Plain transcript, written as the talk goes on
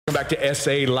back to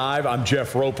SA Live. I'm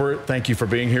Jeff Roper. Thank you for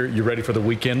being here. You ready for the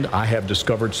weekend? I have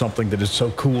discovered something that is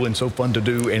so cool and so fun to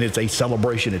do, and it's a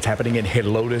celebration. It's happening in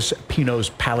Helotes.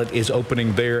 Pinot's Palette is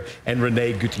opening there, and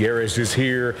Renee Gutierrez is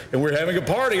here, and we're having a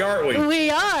party, aren't we? We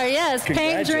are, yes.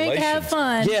 Paint, drink, have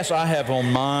fun. Yes, I have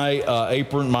on my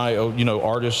apron, my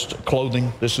artist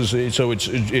clothing. This is so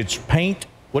it's paint.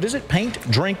 What is it? Paint,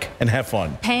 drink, and have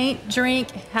fun. Paint,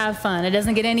 drink, have fun. It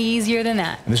doesn't get any easier than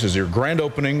that. And this is your grand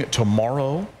opening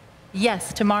tomorrow?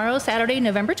 Yes, tomorrow, Saturday,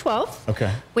 November 12th.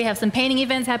 Okay. We have some painting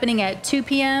events happening at 2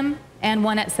 p.m. and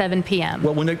one at 7 p.m.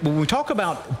 Well, when we talk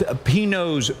about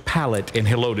Pinot's Palette in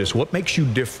Helotes, what makes you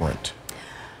different?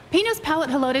 Pinot's Palette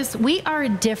Helotes, we are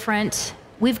different.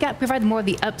 We've got provided more of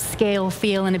the upscale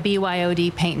feel in a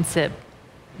BYOD paint and sip.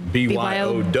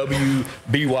 BYOW,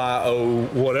 BYO,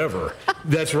 whatever.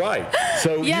 That's right.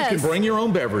 So yes. You can bring your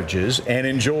own beverages and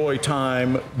enjoy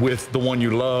time with the one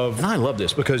you love. And I love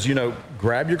this because,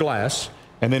 grab your glass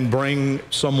and then bring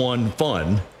someone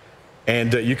fun.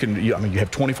 And you have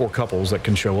 24 couples that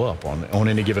can show up on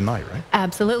any given night, right?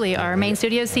 Absolutely. Our main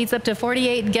studio seats up to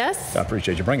 48 guests. I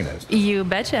appreciate you bringing those. You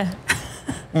betcha.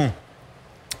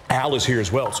 Al is here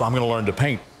as well, so I'm going to learn to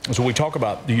paint. So we talk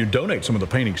about, do you donate some of the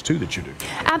paintings too that you do?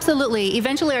 Absolutely.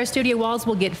 Eventually our studio walls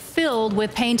will get filled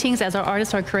with paintings as our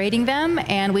artists are creating them,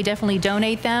 and we definitely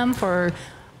donate them for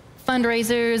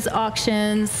fundraisers,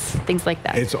 auctions, things like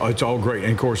that. It's all great.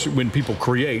 And of course, when people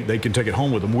create, they can take it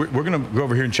home with them. We're going to go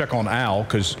over here and check on Al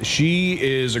because she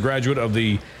is a graduate of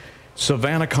the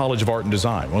Savannah College of Art and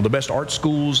Design, one of the best art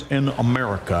schools in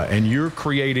America, and you're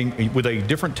creating with a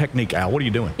different technique. Al, what are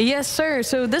you doing? Yes, sir.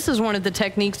 So this is one of the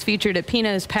techniques featured at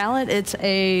Pinot's Palette. It's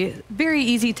a very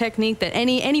easy technique that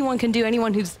anyone can do,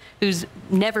 anyone who's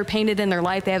never painted in their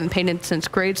life, they haven't painted since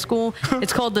grade school.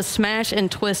 It's called the smash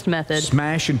and twist method.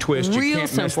 Smash and twist. Real you can't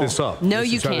simple. mess this up. No,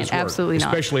 you can't. Absolutely not.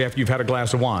 Especially after you've had a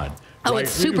glass of wine. Oh, right?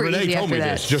 it's super Renee easy told after me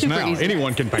that. this just super now. Easy.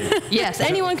 Anyone can paint. Yes,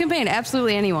 anyone can paint.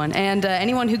 Absolutely anyone. And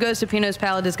anyone who goes to Pinot's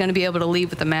Palette is going to be able to leave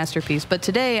with a masterpiece. But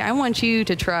today, I want you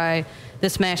to try the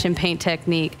smash and paint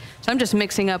technique. So I'm just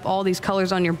mixing up all these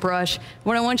colors on your brush.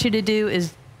 What I want you to do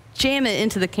is jam it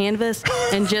into the canvas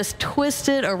and just twist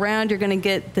it around. You're going to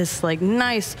get this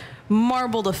nice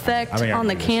marbled effect on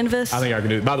the canvas. I think I can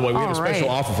do it. By the way, we have a special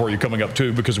offer for you coming up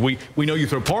too, because we know you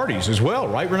throw parties as well,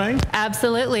 right, Renee?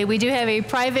 Absolutely. We do have a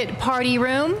private party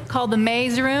room called the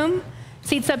Maze Room.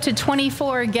 Seats up to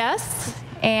 24 guests.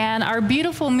 And our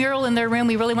beautiful mural in their room,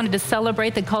 we really wanted to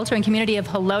celebrate the culture and community of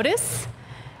Helotes.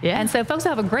 Yeah. And so folks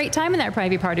will have a great time in that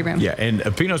private party room. Yeah, and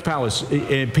Pinot's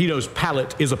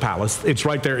Palette is a palace. It's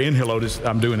right there in Helotes.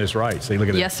 I'm doing this right. See, look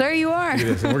at this. Yes, sir, you are. Look at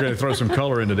this. And we're going to throw some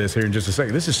color into this here in just a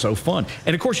second. This is so fun.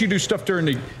 And of course, you do stuff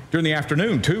during the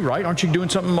afternoon too, right? Aren't you doing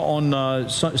something on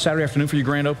Saturday afternoon for your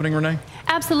grand opening, Renee?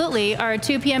 Absolutely. Our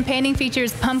 2 p.m. painting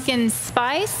features pumpkin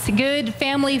spice, good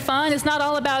family fun. It's not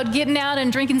all about getting out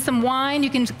and drinking some wine.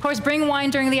 You can, of course, bring wine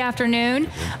during the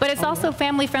afternoon, but it's also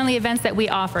family-friendly events that we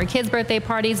offer. Kids' birthday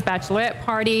parties, bachelorette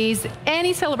parties,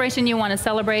 any celebration you want to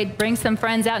celebrate, bring some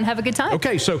friends out and have a good time.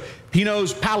 Okay, so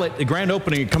Pinot's Palette, the grand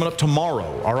opening coming up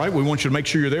tomorrow, all right? We want you to make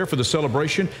sure you're there for the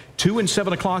celebration. 2 and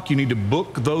 7 o'clock, you need to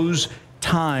book those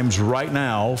times right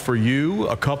now for you,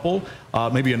 a couple,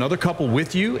 maybe another couple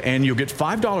with you, and you'll get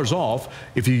 $5 off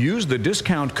if you use the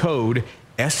discount code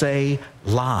SA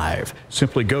Live.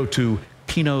 Simply go to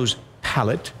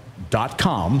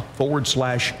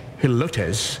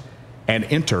pinotspalette.com/Helotes and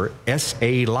enter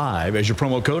SA Live as your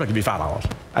promo code. I'll give you $5.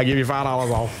 I give you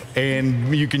 $5 off,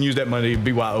 and you can use that money,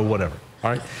 BYO, whatever.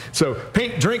 All right. So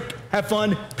paint, drink, have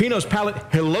fun. Pinot's Palette,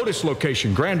 Helotes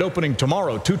location. Grand opening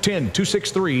tomorrow,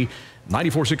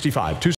 210-263-9465.